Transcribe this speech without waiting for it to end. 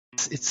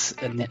It's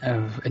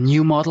a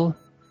new model.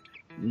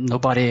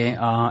 Nobody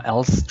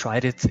else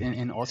tried it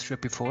in Austria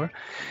before.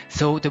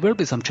 So there will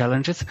be some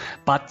challenges.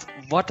 But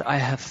what I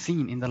have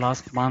seen in the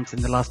last months,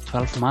 in the last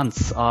 12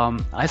 months,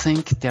 I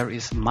think there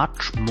is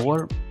much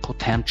more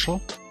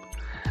potential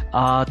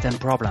than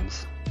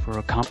problems for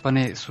a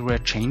company through a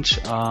change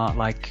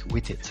like we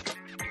did.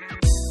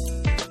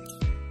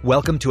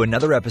 Welcome to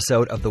another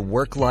episode of the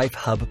WorkLife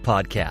HUB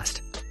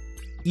podcast.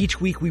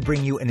 Each week we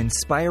bring you an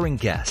inspiring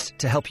guest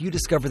to help you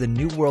discover the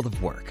new world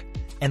of work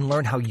and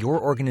learn how your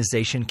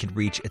organization can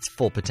reach its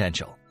full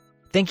potential.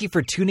 Thank you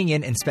for tuning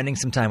in and spending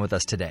some time with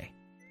us today.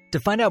 To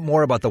find out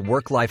more about the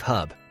WorkLife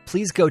HUB,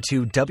 please go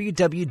to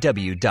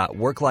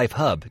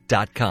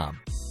www.worklifehub.com.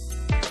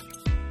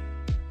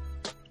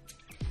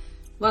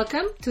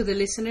 Welcome to the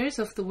listeners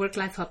of the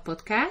WorkLife HUB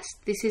podcast.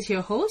 This is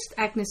your host,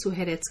 Agnes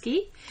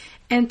Uheretsky.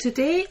 And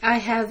today I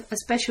have a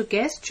special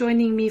guest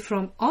joining me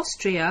from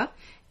Austria,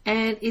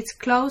 and it's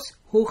Klaus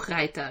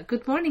Hochreiter.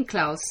 Good morning,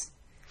 Klaus.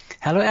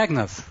 Hello,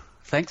 Agnes.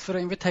 Thanks for the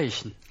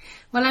invitation.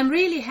 Well, I'm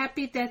really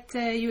happy that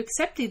you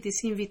accepted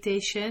this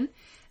invitation.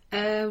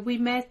 We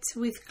met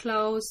with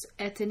Klaus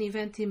at an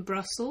event in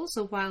Brussels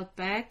a while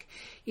back.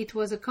 It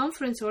was a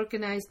conference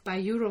organized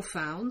by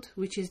Eurofound,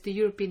 which is the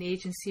European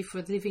Agency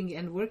for Living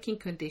and Working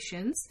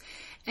Conditions.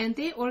 And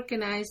they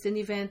organized an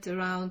event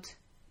around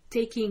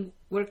taking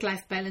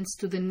work-life balance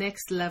to the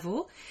next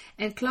level.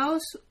 And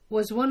Klaus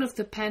was one of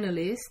the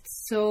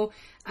panelists, so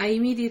I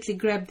immediately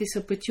grabbed this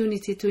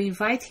opportunity to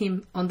invite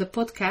him on the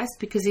podcast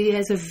because he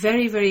has a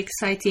very, very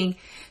exciting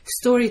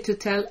story to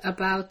tell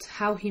about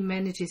how he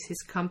manages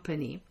his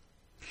company.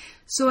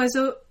 So as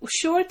a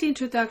short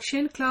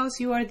introduction, Klaus,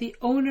 you are the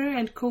owner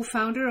and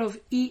co-founder of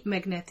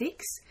eMagnetix,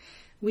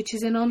 which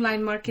is an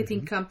online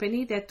marketing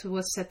company that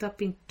was set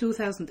up in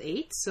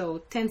 2008, so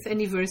 10th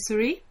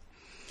anniversary.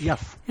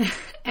 Yes.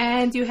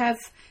 And you have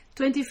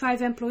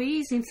 25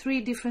 employees in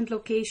 3 different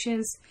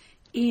locations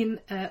in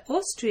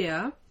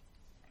Austria.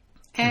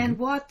 And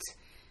what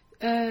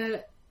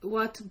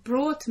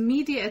brought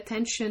media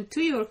attention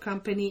to your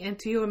company and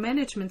to your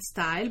management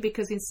style,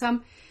 because in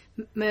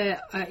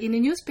a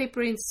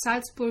newspaper in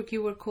Salzburg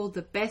you were called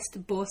the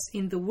best boss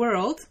in the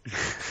world,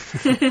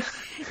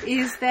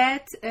 is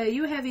that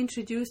you have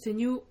introduced a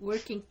new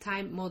working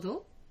time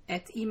model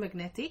at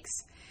eMagnetix.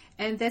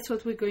 And that's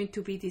what we're going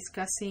to be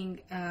discussing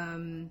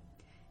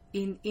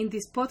in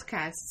this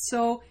podcast.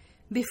 So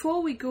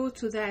before we go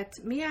to that,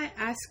 may I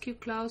ask you,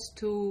 Klaus,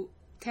 to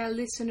tell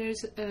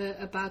listeners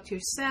about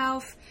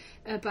yourself,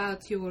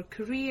 about your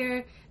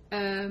career,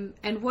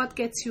 and what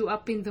gets you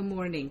up in the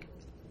morning?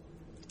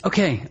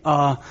 Okay,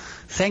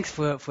 thanks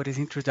for this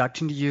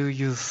introduction.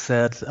 You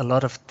said a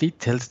lot of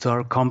details to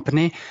our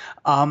company.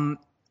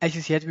 As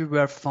you said, we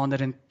were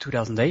founded in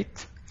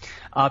 2008.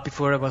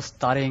 Before I was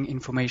studying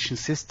information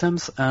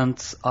systems,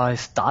 and I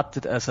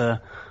started as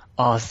a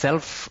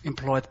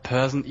self-employed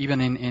person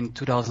even in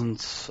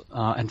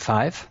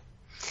 2005.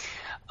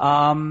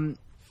 And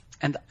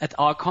at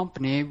our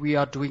company, we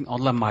are doing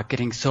online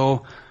marketing.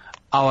 So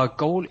our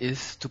goal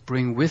is to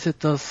bring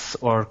visitors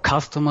or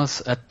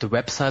customers at the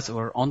websites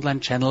or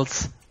online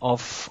channels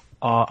of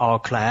our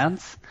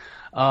clients,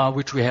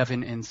 which we have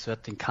in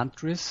certain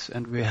countries,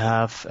 and we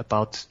have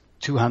about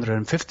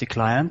 250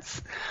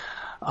 clients.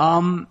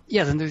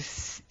 Yes, and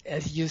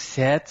as you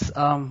said,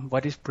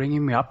 what is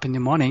bringing me up in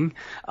the morning?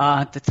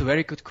 That's a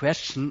very good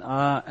question,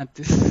 and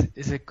this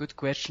is a good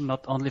question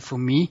not only for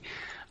me,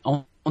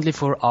 only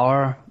for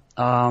our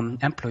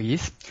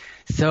employees.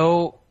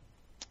 So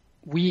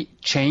we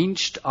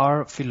changed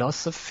our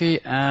philosophy,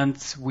 and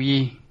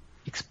we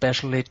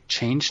especially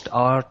changed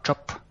our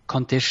job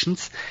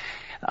conditions.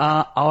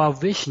 Our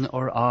vision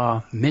or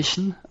our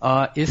mission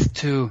is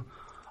to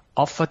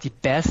offer the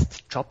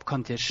best job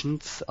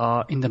conditions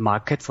in the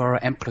market for our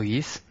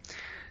employees.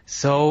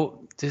 So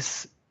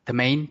the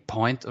main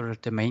point or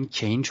the main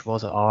change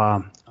was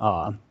our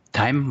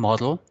time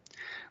model.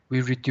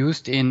 We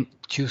reduced in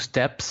 2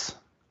 steps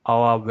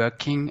our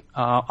working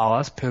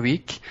hours per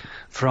week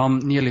from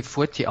nearly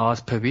 40 hours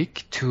per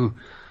week to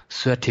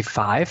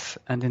 35,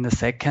 and in the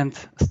second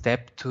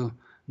step to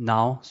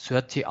now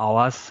 30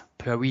 hours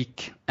per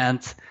week.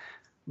 And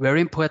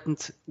very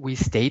important, we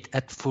stayed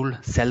at full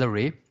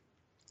salary,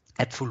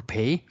 at full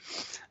pay,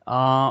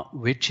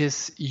 which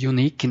is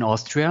unique in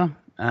Austria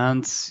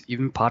and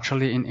even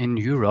partially in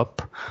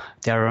Europe.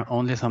 There are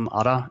only some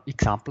other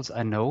examples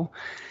I know.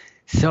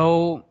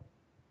 So,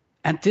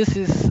 and this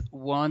is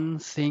one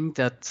thing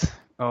that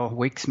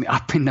wakes me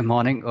up in the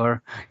morning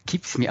or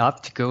keeps me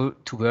up to go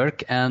to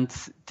work. And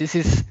this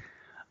is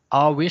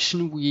our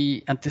vision.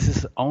 And this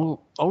is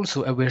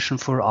also a vision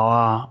for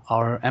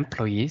our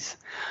employees.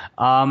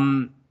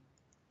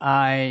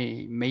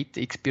 I made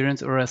the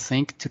experience, or I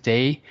think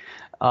today,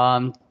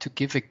 to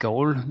give a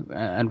goal,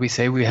 and we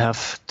say we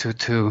have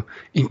to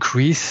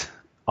increase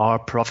our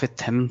profit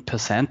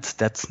 10%.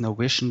 That's no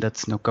vision,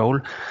 that's no goal.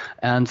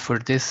 And for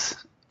this,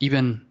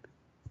 even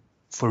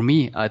for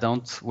me, I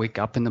don't wake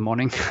up in the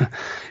morning,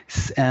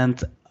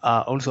 and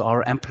also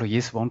our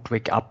employees won't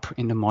wake up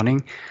in the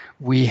morning.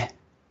 We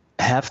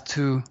have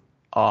to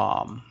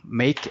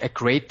make a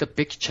greater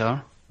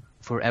picture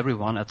for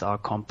everyone at our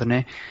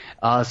company,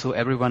 so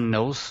everyone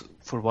knows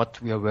for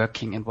what we are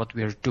working and what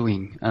we are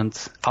doing. And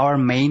our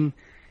main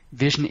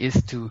vision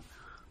is to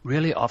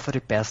really offer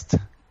the best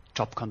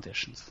job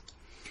conditions.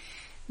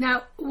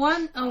 Now,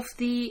 one of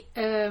the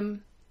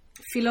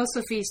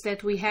philosophies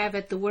that we have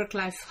at the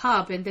WorkLife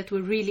HUB and that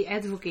we're really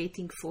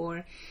advocating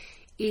for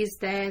is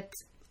that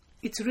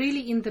it's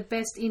really in the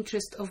best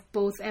interest of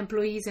both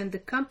employees and the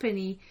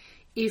company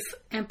if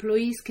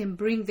employees can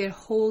bring their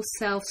whole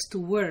selves to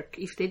work,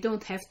 if they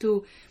don't have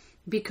to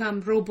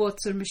become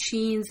robots or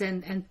machines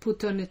and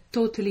put on a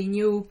totally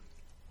new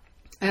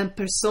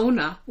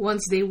persona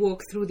once they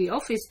walk through the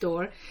office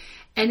door.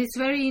 And it's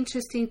very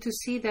interesting to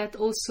see that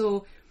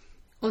also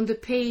on the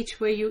page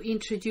where you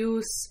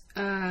introduce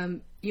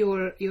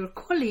your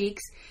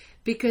colleagues,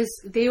 because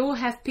they all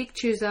have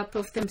pictures up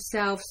of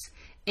themselves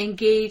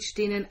engaged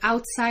in an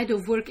outside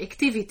of work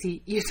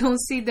activity. You don't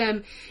see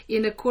them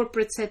in a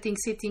corporate setting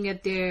sitting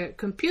at their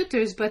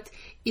computers, but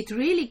it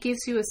really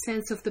gives you a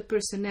sense of the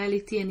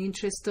personality and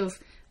interest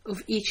of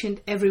each and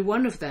every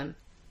one of them.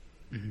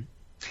 Mm-hmm.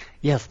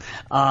 Yes,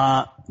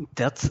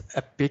 that's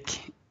a big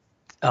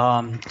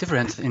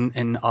difference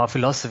in our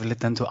philosophy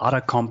than to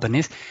other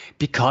companies,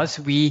 because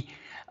we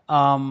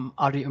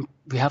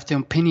have the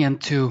opinion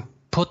to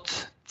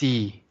put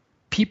the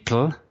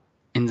people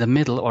in the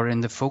middle or in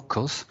the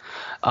focus,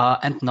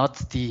 and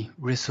not the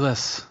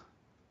resource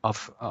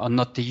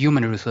not the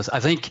human resource.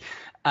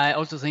 I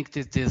also think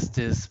that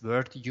this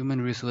word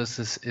human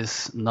resources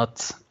is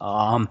not.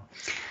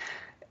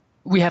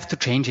 We have to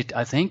change it,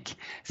 I think.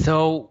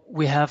 So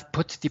we have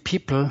put the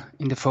people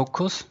in the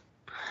focus,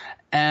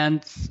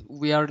 and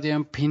we are the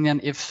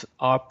opinion if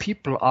our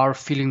people are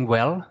feeling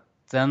well,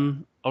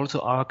 then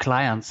also our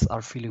clients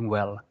are feeling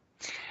well.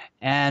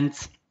 And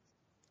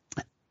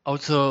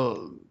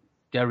also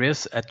there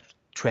is a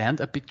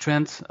big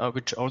trend,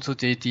 which also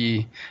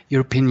the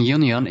European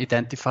Union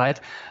identified.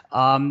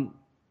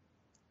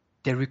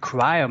 The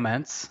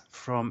requirements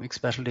from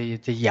especially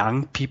the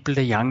young people,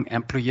 the young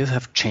employees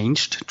have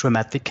changed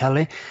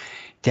dramatically.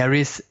 There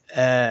is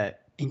an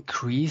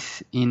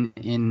increase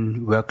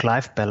in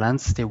work-life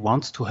balance. They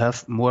want to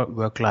have more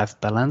work-life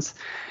balance.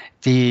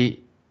 The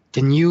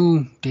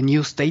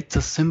new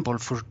status symbol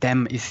for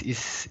them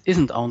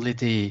isn't only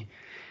the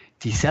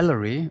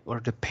salary or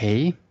the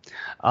pay.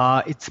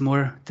 It's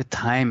more the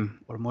time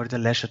or more the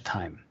leisure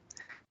time.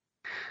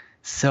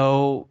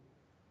 So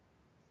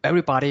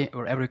everybody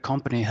or every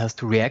company has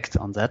to react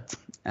on that.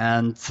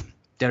 And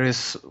there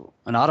is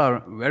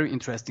another very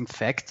interesting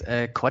fact,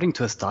 according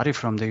to a study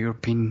from the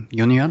European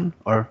Union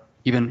or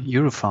even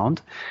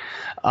Eurofound.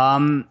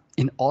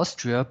 In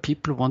Austria,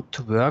 people want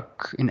to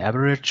work in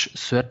average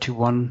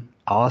 31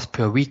 hours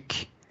per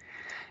week.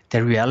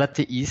 The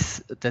reality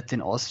is that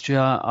in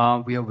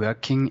Austria, we are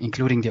working,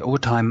 including the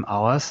overtime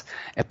hours,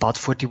 about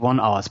 41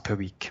 hours per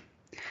week.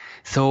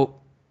 So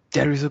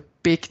there is a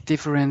big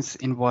difference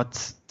in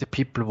what the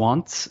people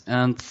want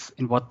and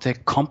in what the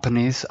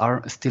companies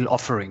are still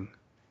offering,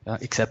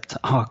 except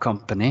our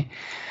company.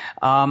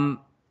 And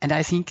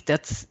I think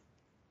that's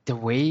the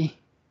way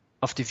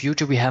of the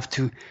future. We have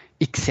to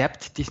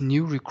accept these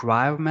new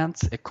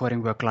requirements according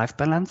to work-life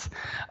balance,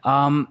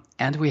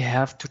 and we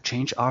have to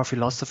change our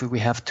philosophy. We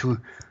have to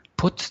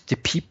put the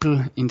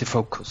people in the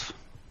focus.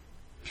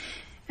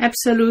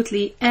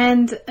 Absolutely.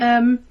 And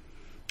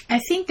I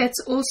think that's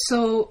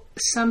also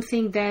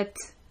something that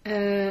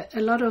a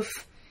lot of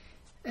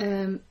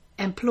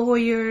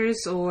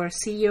employers or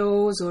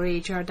CEOs or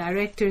HR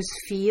directors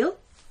feel,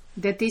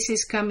 that this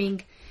is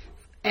coming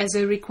as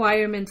a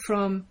requirement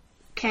from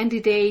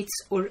candidates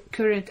or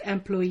current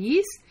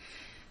employees,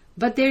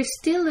 but there's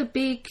still a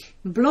big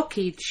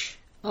blockage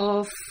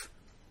of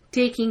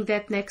taking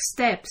that next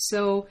step.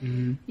 So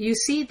you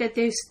see that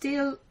there's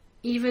still,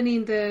 even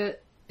in the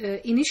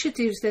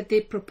initiatives that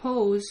they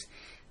propose,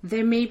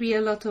 there may be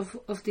a lot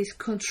of this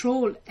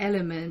control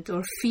element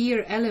or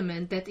fear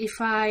element, that if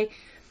I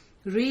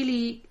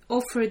really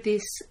offer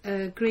this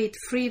great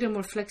freedom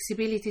or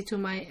flexibility to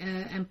my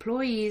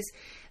employees,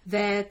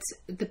 that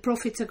the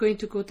profits are going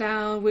to go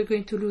down, we're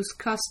going to lose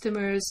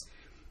customers.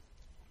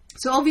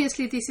 So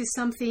obviously this is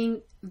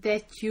something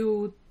that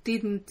you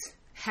didn't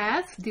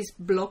have, this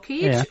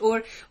blockage,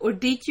 or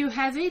did you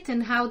have it,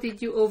 and how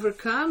did you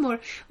overcome,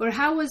 or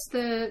how was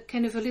the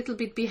kind of a little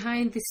bit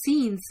behind the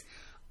scenes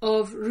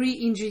of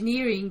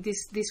re-engineering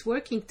this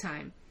working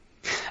time?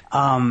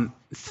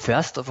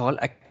 First of all,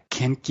 I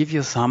can give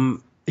you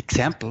some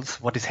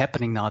examples what is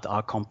happening now at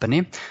our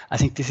company. I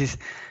think this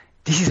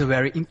is a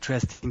very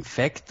interesting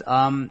fact,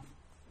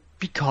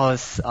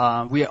 because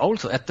we are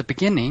also at the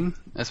beginning,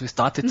 as we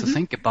started to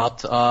think about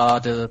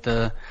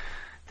the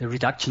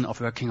reduction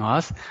of working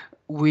hours,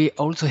 we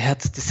also had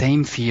the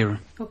same fear.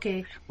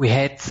 Okay. We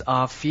had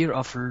fear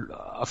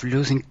of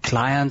losing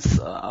clients,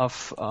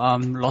 of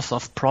loss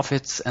of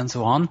profits, and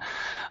so on.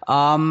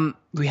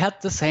 We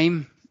had the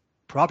same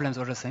problems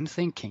or the same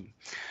thinking,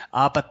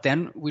 but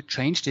then we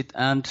changed it,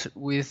 and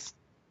we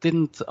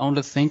didn't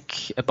only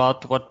think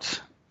about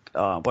what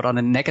what are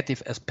the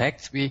negative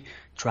aspects, we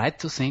try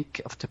to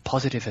think of the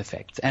positive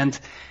effects. And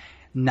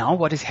now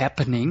what is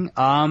happening,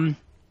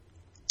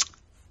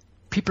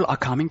 people are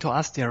coming to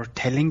us, they are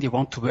telling they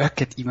want to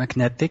work at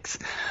eMagnetix.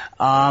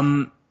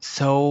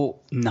 So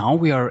now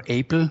we are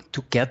able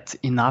to get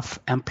enough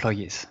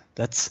employees.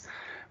 That's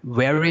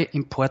very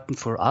important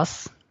for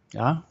us,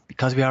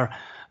 because we are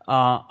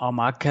our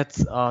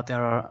markets.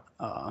 There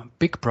are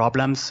big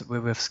problems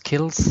with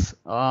skills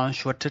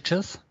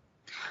shortages,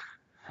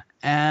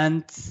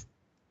 and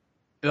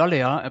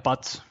earlier,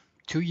 about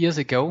 2 years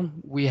ago,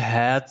 we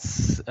had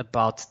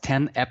about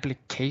 10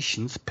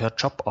 applications per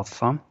job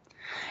offer,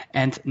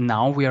 and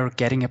now we are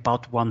getting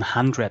about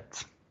 100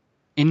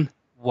 in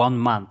 1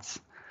 month.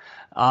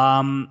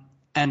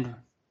 And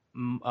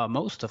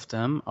most of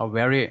them are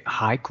very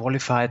high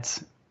qualified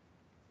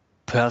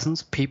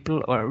persons,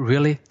 people, or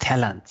really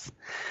talents.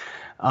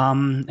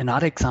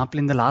 Another example,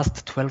 in the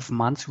last 12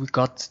 months, we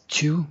got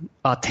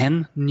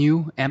 10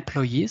 new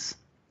employees.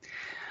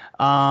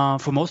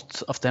 For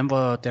most of them,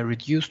 the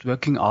reduced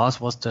working hours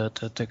was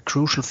the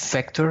crucial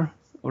factor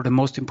or the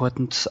most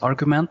important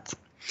argument.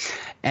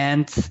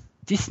 And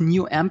these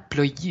new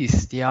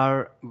employees, they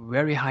are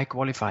very high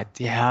qualified.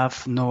 They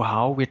have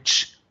know-how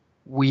which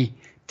we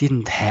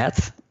didn't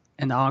have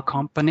in our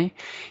company.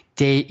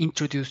 They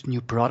introduced new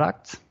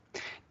products.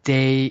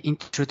 They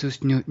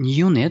introduced new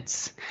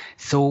units.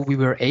 So we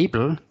were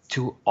able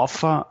to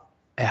offer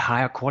a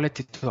higher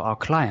quality to our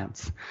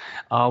clients.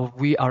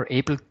 We are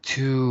able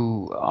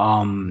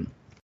to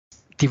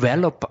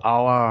develop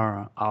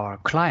our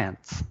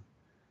clients.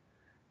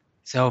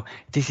 So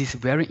this is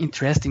very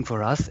interesting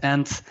for us.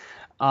 And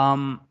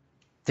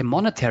the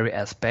monetary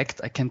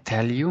aspect, I can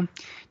tell you,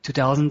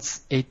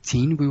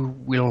 2018, we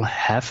will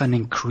have an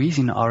increase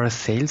in our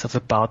sales of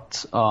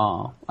about,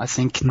 I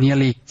think,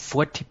 nearly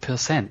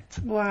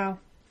 40%. Wow.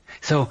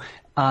 So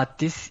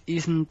this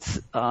isn't,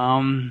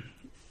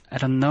 I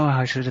don't know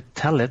how should I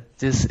tell it,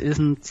 this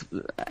isn't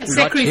a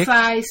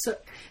sacrifice.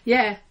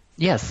 Yeah.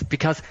 Yes,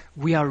 because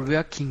we are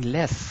working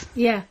less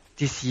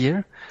this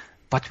year,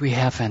 but we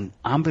have an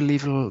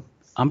unbelievable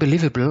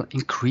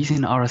increase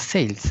in our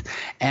sales.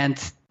 And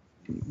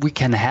we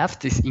can have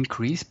this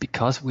increase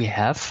because we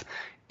have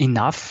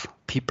enough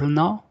people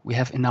now. We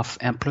have enough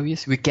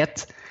employees. We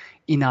get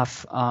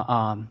enough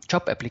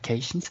job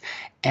applications,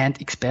 and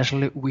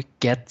especially we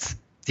get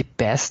the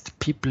best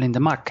people in the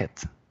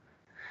market.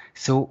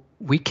 So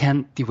we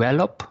can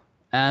develop,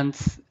 and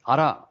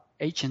other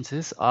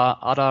agencies,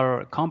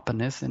 other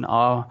companies in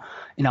our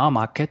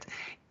market,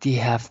 they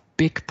have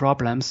big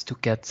problems to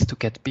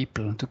get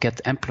people, to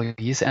get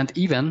employees, and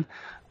even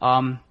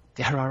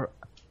there are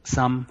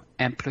some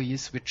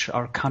employees which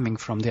are coming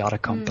from the other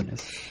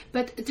companies.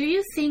 But do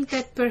you think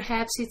that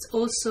perhaps it's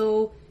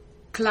also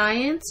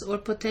clients or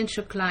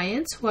potential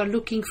clients who are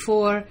looking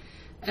for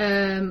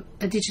a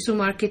digital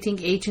marketing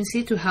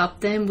agency to help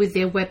them with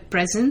their web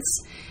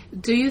presence?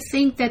 Do you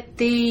think that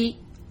they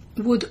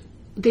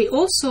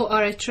also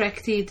are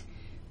attracted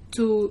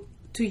to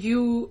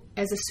you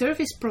as a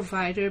service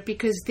provider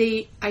because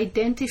they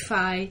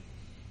identify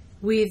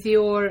with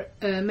your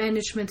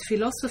management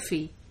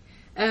philosophy?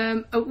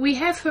 We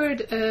have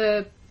heard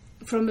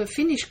from a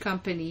Finnish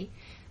company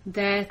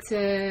that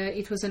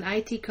it was an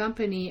IT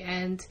company,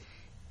 and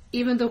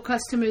even though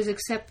customers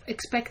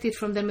expected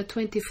from them a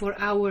 24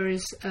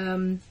 hours,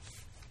 a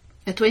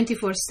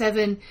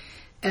 24/7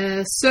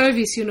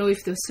 service,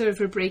 if the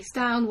server breaks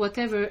down,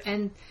 whatever,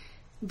 and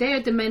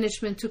there the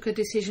management took a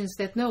decision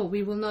that no,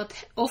 we will not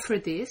offer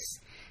this,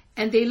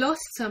 and they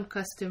lost some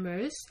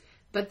customers.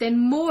 But then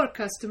more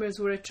customers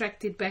were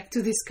attracted back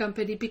to this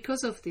company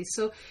because of this.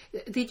 So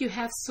did you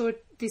have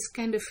this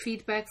kind of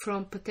feedback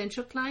from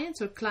potential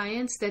clients or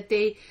clients that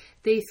they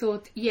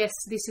thought, yes,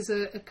 this is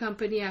a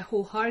company I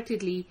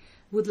wholeheartedly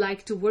would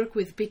like to work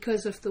with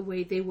because of the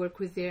way they work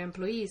with their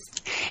employees?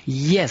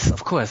 Yes,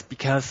 of course,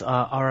 because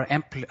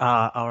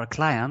our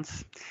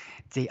clients,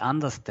 they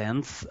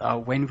understand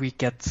when we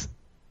get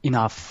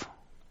enough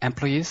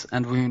employees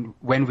and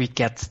when we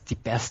get the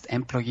best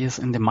employees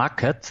in the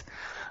market.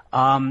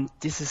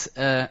 This is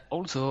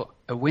also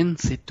a win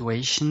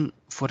situation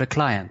for the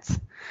clients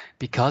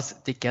because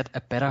they get a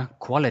better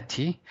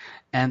quality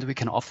and we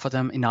can offer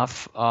them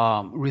enough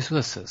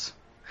resources.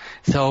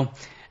 So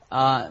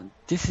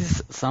this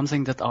is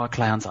something that our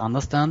clients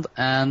understand,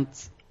 and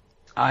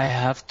I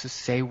have to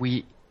say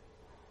we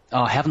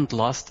haven't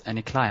lost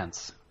any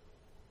clients,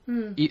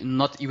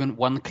 not even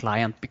one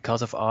client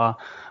because of our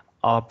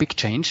big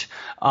change.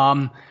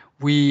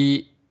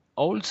 We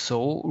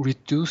also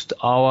reduced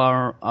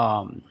our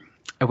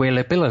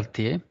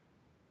availability.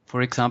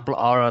 For example,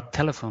 our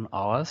telephone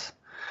hours,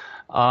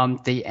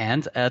 they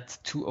end at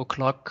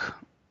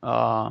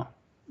 2:00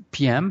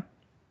 p.m.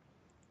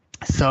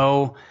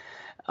 So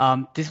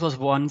this was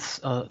one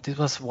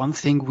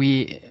thing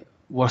we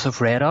were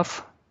afraid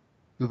of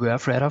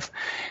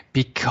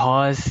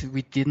because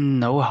we didn't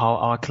know how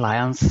our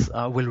clients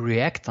will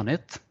react on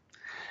it.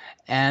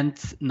 And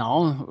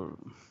now,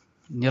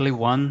 nearly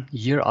 1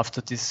 year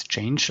after this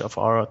change of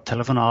our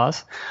telephone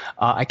hours,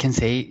 I can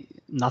say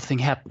nothing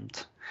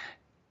happened.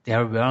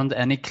 There weren't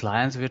any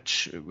clients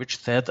which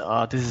said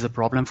this is a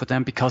problem for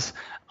them because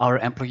our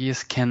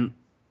employees can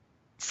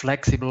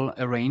flexible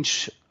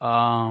arrange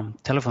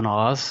telephone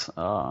hours,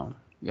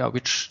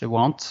 which they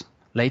want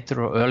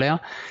later or earlier.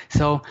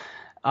 So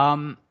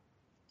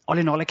all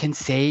in all, I can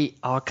say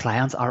our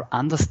clients are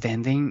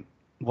understanding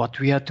what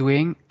we are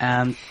doing.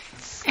 And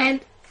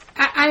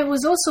I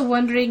was also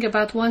wondering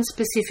about one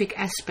specific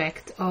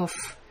aspect of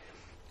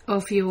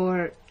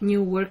your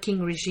new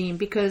working regime,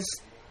 because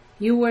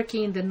you work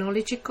in the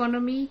knowledge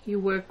economy, you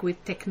work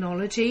with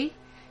technology,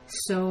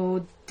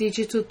 so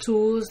digital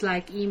tools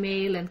like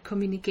email and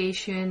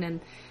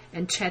communication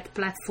and chat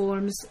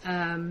platforms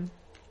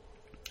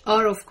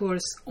are of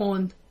course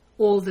on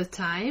all the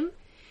time.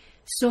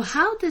 So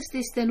how does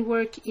this then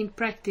work in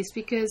practice?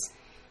 Because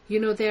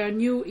there are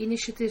new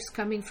initiatives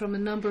coming from a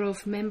number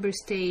of member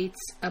states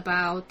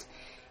about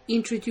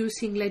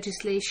introducing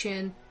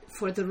legislation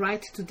for the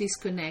right to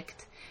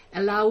disconnect,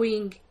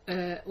 allowing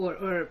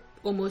or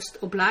almost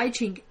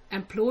obliging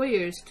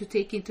employers to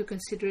take into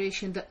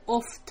consideration the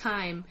off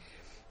time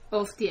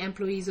of the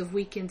employees of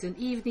weekends and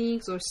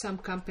evenings, or some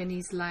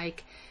companies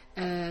like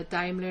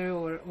Daimler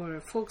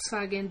or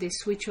Volkswagen, they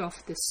switch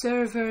off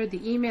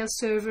the email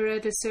server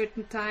at a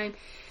certain time.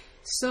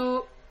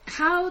 So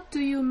how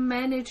do you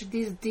manage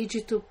this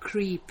digital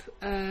creep?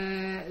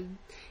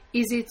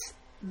 Is it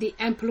the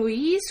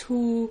employees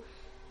who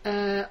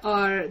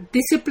are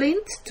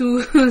disciplined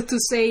to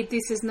say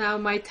this is now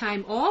my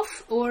time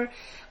off, or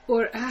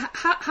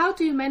how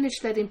do you manage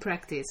that in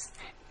practice?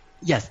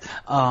 Yes,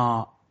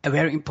 a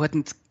very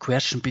important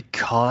question,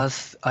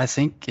 because I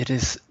think it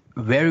is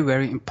very,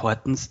 very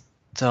important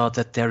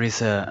that there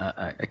is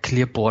a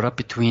clear border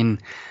between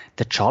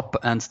the job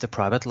and the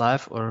private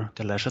life or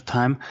the leisure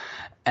time.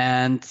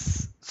 And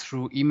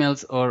through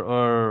emails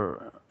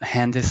or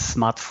handy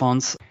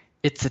smartphones,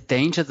 it's a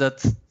danger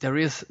that there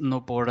is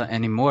no border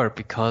anymore,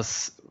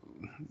 because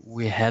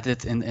we had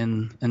it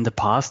in the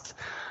past.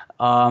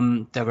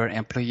 There were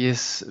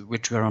employees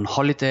which were on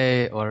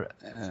holiday or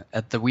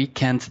at the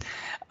weekend.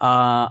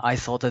 I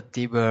saw that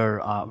they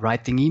were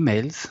writing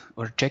emails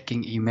or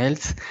checking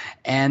emails,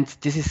 and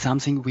this is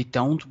something we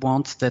don't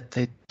want that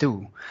they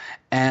do.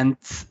 And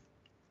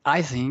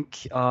I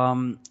think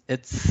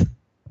it's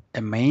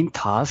a main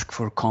task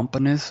for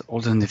companies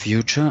also in the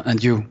future,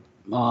 and you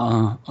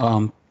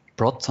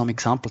brought some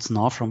examples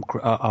now from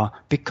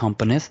big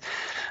companies,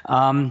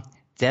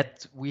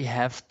 that we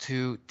have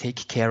to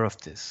take care of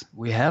this.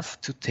 We have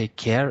to take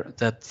care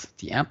that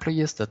the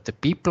employees, that the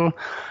people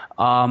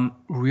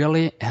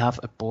really have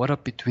a border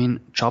between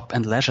job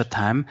and leisure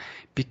time,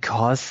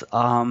 because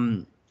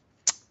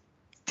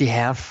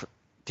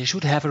they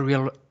should have a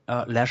real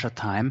leisure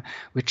time,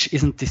 which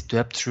isn't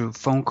disturbed through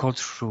phone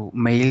calls, through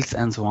mails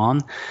and so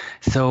on.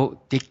 So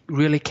they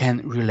really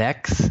can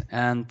relax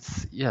and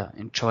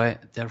enjoy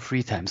their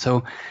free time.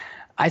 So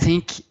I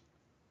think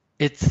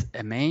it's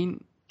a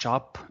main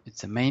job,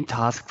 it's a main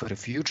task for the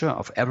future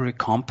of every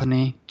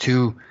company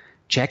to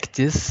check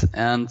this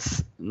and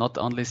not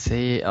only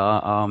say,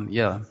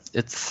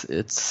 it's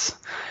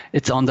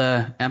on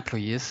the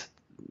employees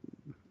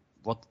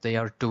what they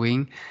are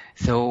doing.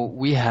 So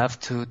we have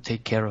to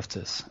take care of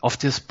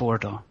this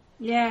border.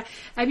 Yeah,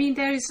 I mean,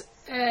 there is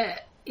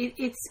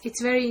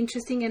it's very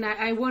interesting, and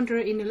I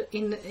wonder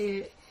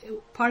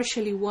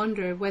partially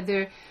wonder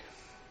whether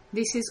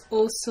this is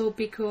also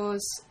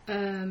because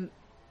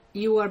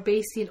you are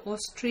based in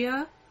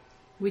Austria,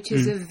 which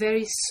is a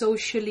very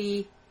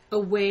socially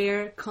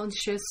aware,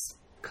 conscious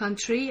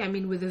country. I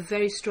mean, with a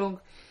very strong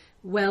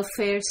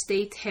welfare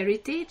state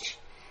heritage.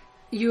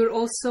 You're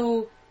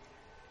also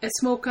a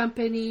small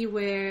company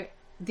where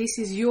this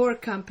is your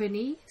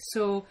company,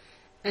 so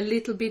a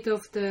little bit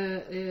of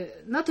the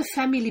not a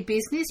family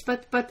business,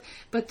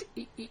 but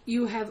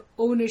you have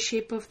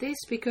ownership of this,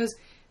 because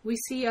we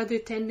see other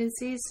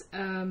tendencies.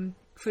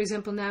 For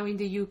example, now in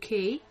the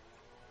UK,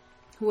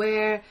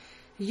 where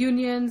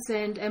unions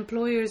and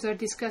employers are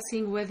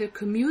discussing whether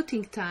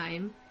commuting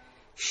time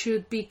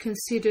should be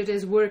considered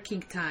as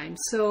working time.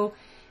 So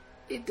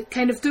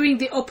kind of doing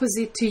the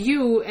opposite to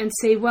you and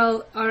say,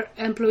 well, our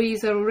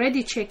employees are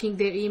already checking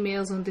their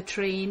emails on the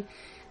train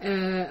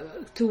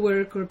to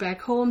work or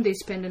back home. They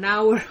spend an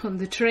hour on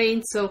the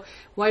train, so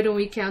why don't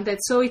we count that?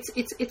 So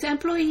it's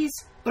employees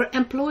or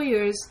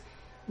employers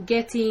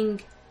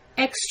getting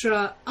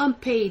extra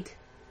unpaid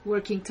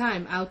working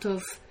time out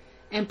of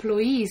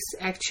employees,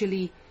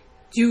 actually,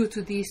 due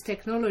to these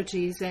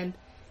technologies. And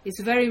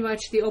it's very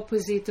much the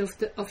opposite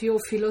of your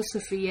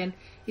philosophy. And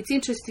it's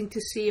interesting to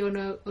see on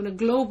a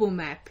global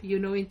map,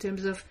 in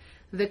terms of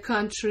the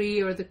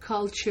country or the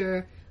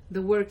culture,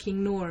 the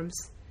working norms.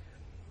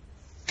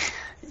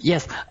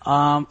 Yes,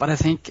 but I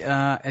think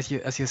as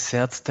you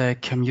said, the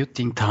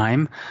commuting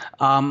time,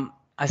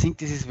 I think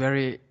this is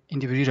very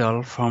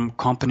individual from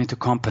company to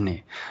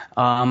company.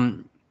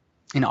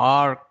 In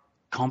our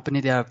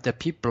company, the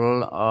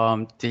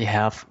people they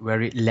have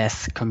very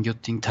less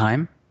commuting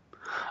time,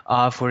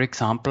 for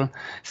example.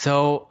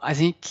 So I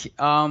think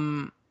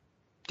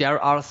there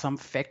are some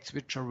facts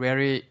which are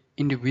very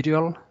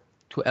individual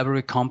to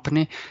every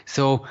company.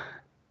 So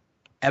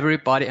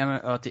everybody,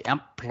 the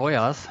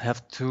employers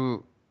have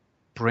to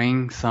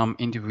bring some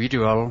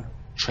individual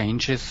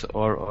changes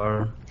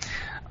or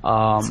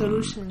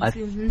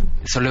solutions.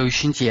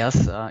 Solutions,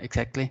 yes,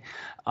 exactly,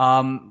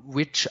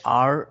 which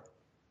are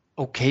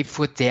okay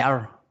for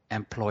their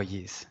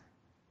employees.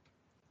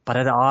 But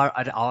at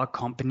our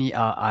company,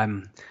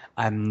 I'm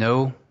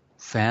no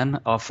fan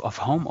of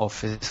home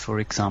office, for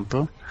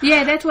example.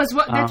 Yeah, that was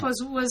what that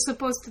was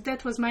supposed to.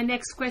 That was my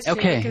next question.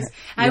 Okay. Because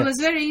I was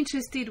very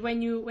interested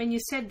when you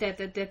said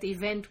that at that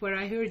event where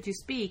I heard you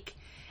speak,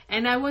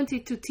 and I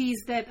wanted to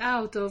tease that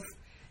out of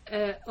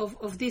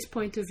this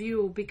point of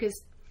view, because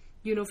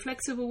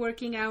flexible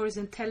working hours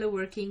and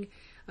teleworking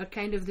are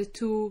kind of the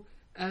two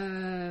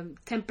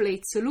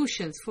template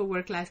solutions for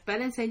work-life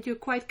balance, and you're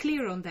quite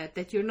clear on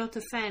that you're not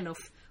a fan of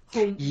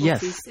home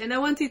office. And I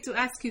wanted to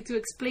ask you to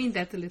explain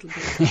that a little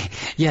bit.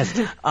 Yes.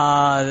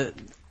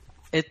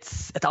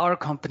 It's at our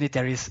company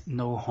there is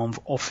no home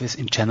office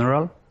in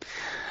general,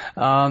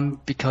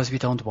 because we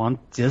don't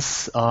want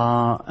this,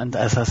 and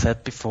as I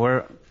said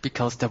before,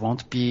 because there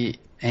won't be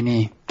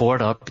any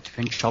border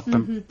between job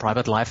and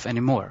private life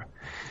anymore.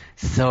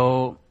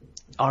 So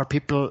our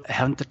people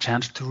haven't the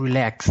chance to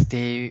relax.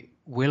 They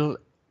will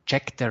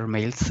check their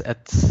mails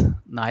at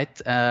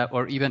night,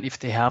 or even if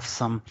they have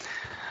some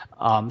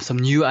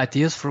new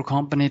ideas for a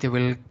company, they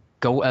will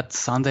go at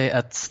Sunday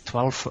at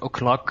 12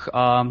 o'clock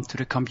to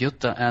the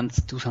computer and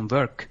do some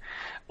work.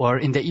 Or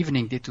in the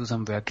evening they do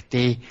some work.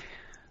 They,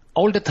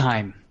 all the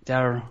time,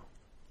 their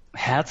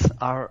heads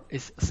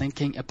is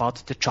thinking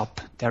about the job.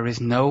 There is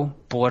no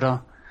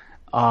border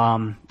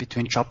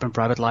between job and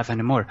private life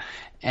anymore.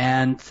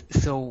 And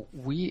so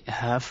we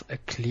have a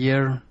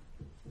clear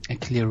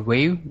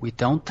way. We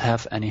don't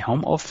have any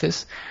home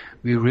office.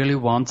 We really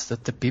want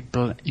that the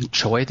people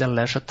enjoy their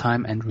leisure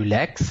time and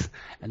relax.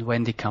 And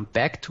when they come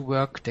back to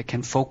work, they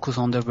can focus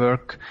on their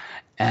work.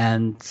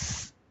 And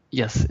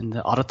yes, in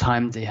the other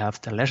time, they have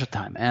their leisure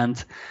time.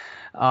 And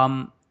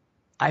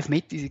I've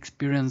made this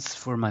experience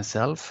for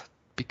myself,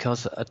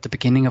 because at the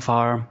beginning of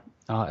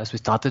as we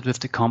started with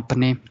the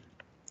company,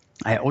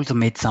 I also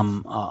made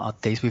some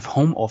days with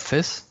home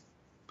office,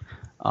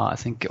 I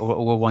think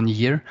over 1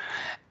 year.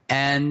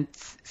 And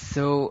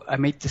so I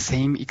made the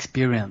same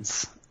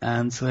experience.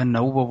 And so I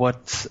know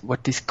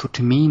what this could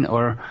mean,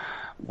 or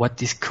what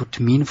this could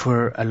mean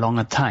for a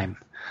longer time.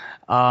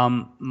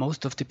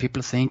 Most of the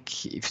people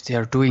think if they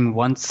are doing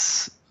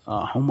once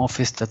home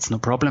office, that's no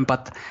problem.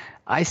 But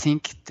I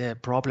think the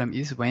problem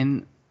is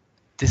when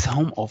this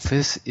home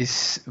office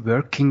is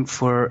working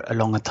for a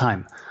longer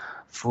time,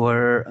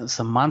 for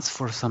some months,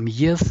 for some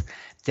years,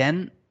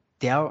 then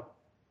there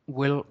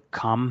will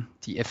come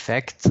the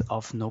effect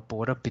of no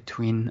border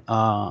between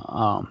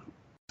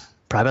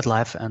private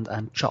life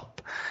and job.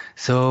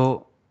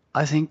 So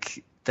I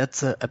think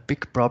that's a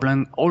big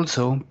problem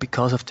also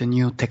because of the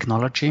new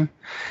technology.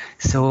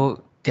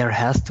 So there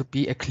has to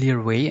be a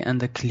clear way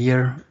and a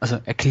clear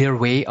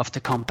way of the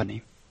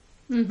company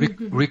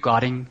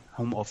regarding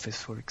home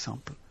office, for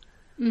example.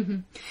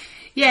 Mm-hmm.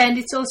 Yeah, and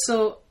it's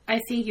also, I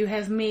think you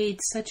have made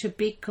such a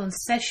big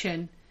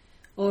concession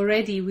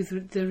already with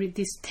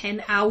this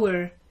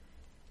 10-hour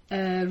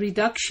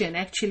reduction.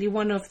 Actually,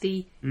 one of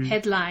the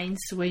headlines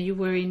where you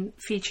were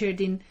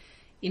featured in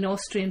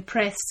Austrian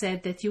press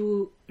said that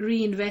you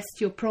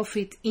reinvest your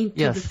profit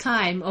into the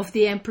time of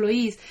the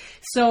employees.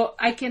 So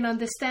I can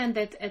understand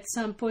that at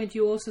some point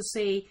you also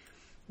say,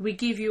 we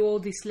give you all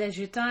this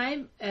leisure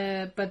time,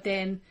 but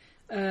then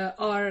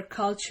our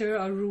culture,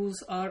 our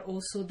rules are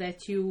also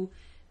that you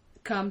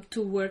come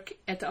to work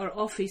at our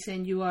office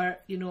and you are,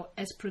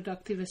 as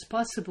productive as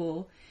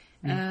possible.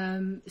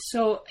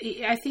 So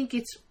I think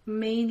it's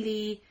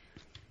mainly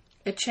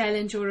a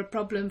challenge or a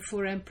problem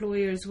for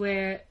employers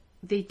where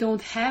they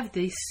don't have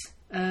this.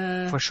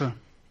 For sure.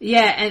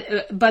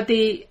 Yeah,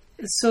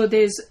 so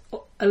there's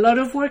a lot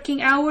of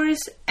working hours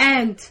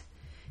and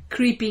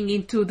creeping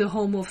into the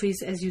home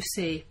office, as you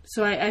say.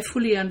 So I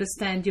fully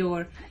understand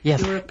your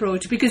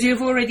approach, because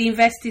you've already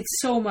invested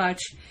so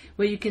much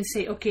where you can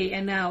say, okay,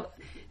 and now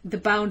the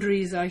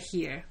boundaries are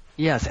here.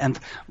 Yes, and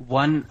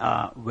one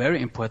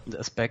very important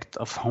aspect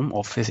of home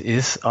office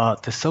is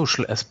the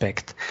social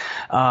aspect.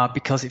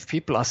 Because if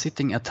people are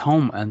sitting at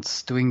home and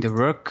doing the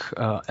work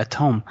at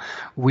home,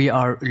 we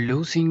are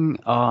losing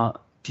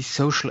the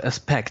social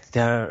aspect.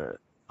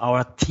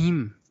 Our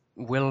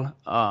teamwork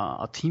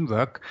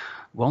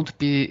won't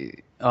be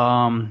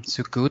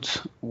so good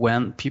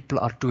when people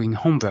are doing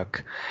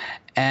homework.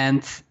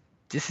 And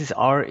this is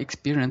our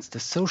experience. The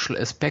social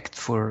aspect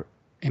for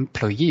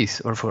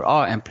employees, or for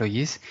our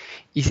employees,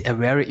 is a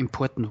very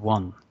important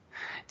one.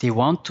 They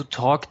want to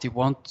talk, they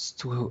want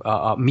to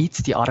meet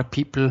the other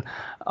people,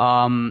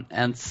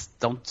 and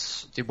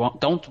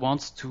don't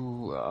want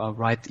to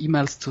write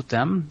emails to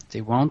them.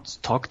 They want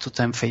to talk to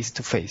them face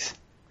to face.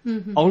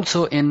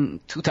 Also in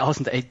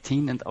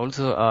 2018, and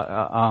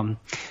also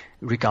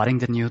regarding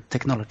the new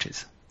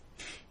technologies.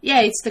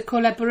 Yeah, it's the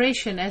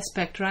collaboration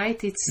aspect,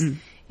 right?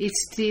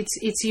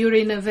 It's you're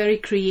in a very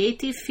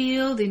creative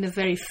field, in a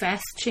very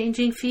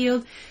fast-changing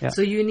field,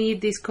 so you need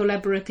this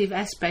collaborative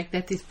aspect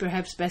that is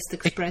perhaps best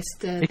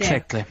expressed there.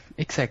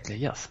 Exactly,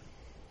 yes.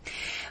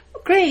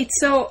 Great.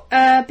 So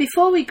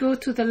before we go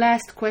to the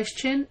last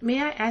question,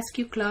 may I ask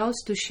you, Klaus,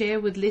 to share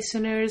with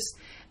listeners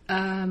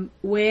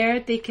where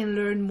they can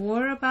learn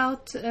more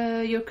about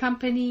your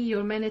company,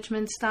 your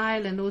management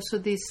style, and also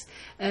this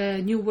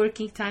new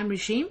working time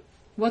regime?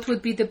 What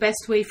would be the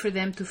best way for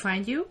them to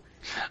find you?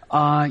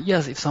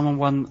 Yes, if someone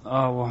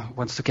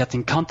wants to get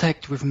in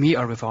contact with me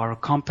or with our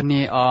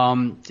company,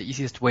 the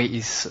easiest way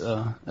is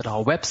at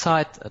our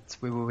website at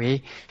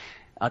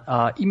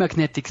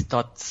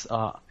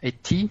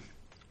eMagnetix.at.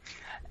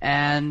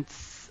 And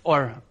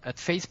or at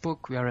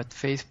Facebook, we are at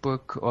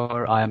Facebook,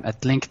 or I'm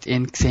at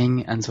LinkedIn,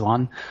 Xing, and so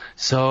on.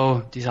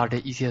 So these are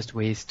the easiest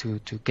ways to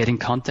get in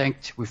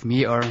contact with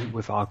me or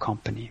with our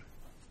company.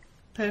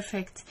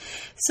 Perfect.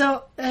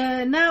 So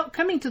now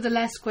coming to the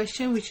last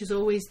question, which is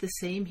always the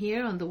same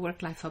here on the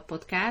WorkLife HUB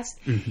podcast.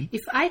 Mm-hmm.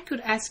 If I could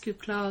ask you,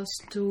 Klaus,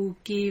 to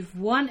give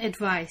one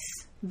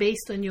advice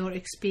based on your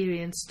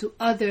experience to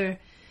other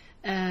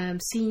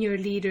senior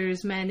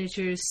leaders,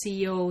 managers,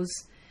 CEOs,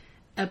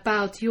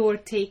 about your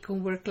take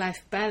on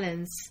work-life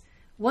balance,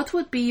 what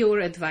would be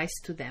your advice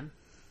to them?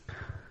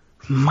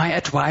 My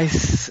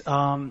advice,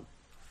 or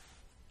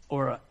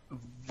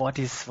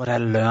what I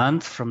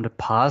learned from the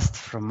past,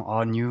 from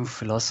our new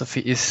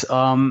philosophy, is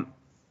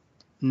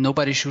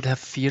nobody should have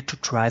fear to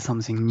try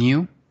something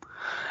new.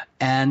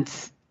 And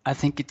I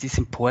think it is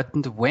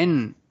important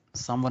when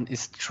someone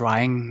is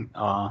trying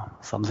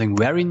something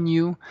very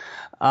new,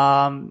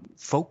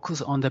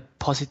 focus on the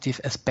positive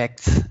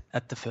aspects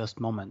at the first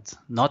moment,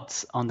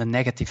 not on the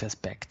negative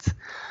aspects.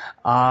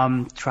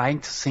 Trying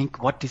to think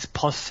what is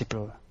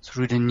possible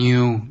through the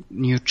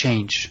new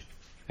change.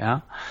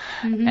 Yeah.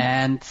 Mm-hmm.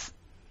 And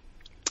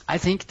I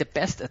think the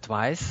best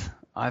advice,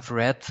 I've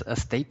read a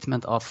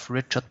statement of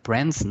Richard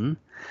Branson,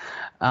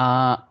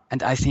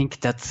 and I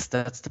think that's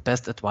the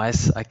best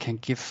advice I can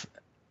give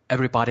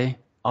everybody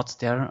out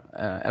there,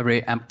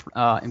 every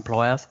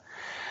employers.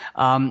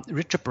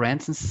 Richard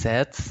Branson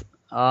said,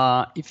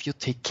 if you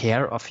take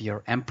care of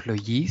your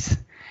employees,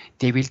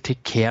 they will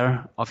take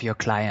care of your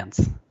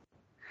clients.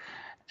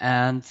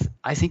 And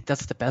I think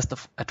that's the best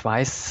of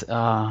advice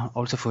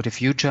also for the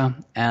future.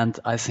 And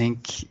I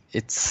think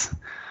it's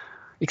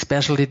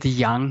especially the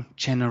young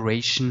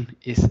generation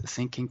is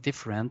thinking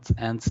different,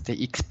 and they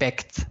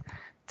expect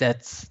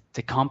that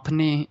the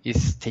company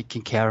is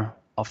taking care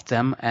of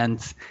them and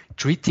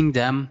treating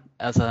them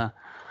in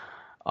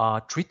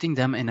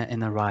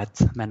a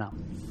right manner.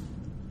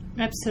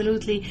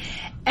 Absolutely.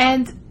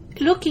 And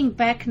looking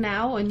back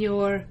now on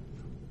your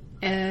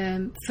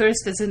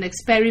first as an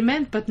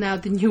experiment, but now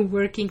the new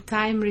working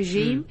time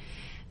regime,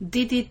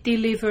 did it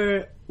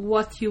deliver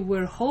what you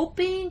were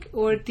hoping,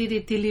 or did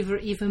it deliver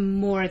even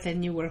more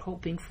than you were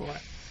hoping for?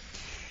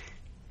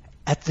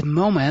 At the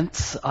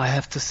moment, I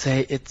have to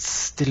say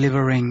it's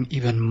delivering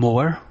even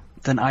more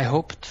than I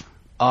hoped.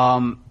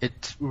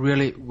 It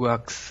really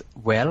works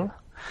well.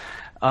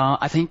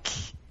 I think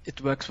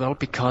it works well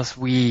because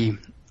we,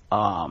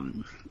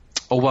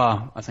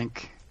 over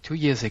 2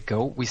 years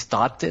ago, we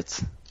started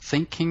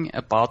thinking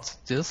about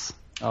this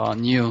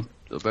new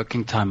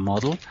working time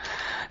model.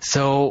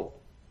 So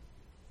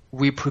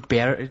we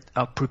prepare it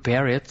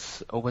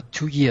over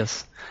 2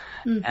 years,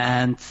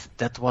 and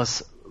that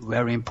was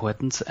very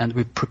important. And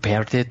we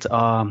prepared it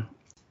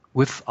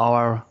with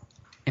our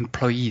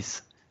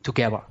employees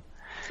together.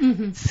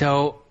 Mm-hmm.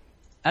 So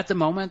at the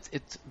moment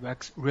it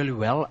works really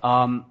well,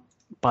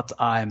 but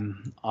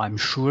I'm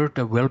sure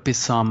there will be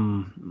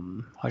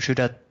some, how should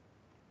I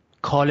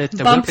call it?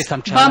 There will be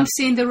some bumps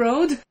in the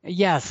road.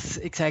 Yes,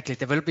 exactly.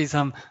 There will be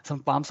some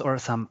bumps or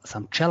some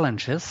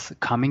challenges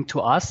coming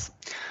to us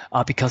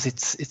because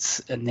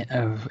it's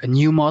a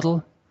new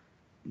model.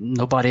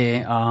 Nobody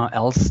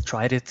else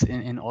tried it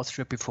in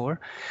Austria before.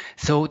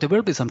 So there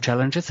will be some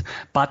challenges.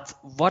 But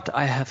what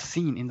I have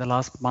seen in the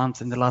last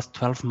months, in the last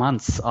 12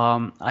 months,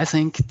 I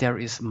think there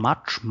is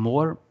much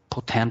more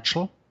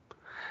potential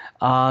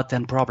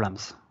than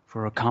problems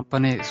for a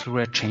company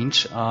through a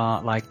change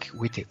like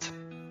we did.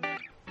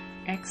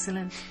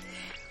 Excellent.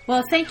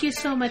 Well, thank you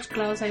so much,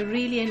 Klaus. I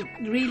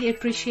really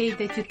appreciate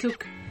that you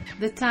took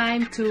the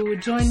time to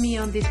join me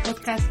on this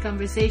podcast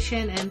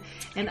conversation,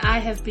 and I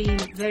have been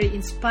very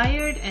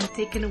inspired and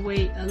taken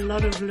away a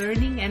lot of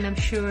learning, and I'm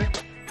sure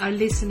our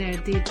listener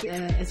did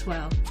as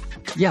well.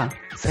 Yeah,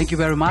 thank you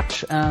very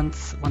much, and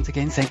once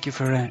again thank you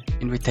for the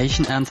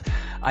invitation, and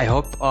I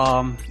hope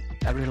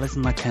every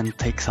listener can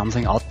take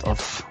something out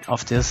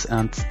of this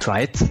and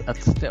try it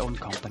at their own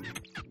company.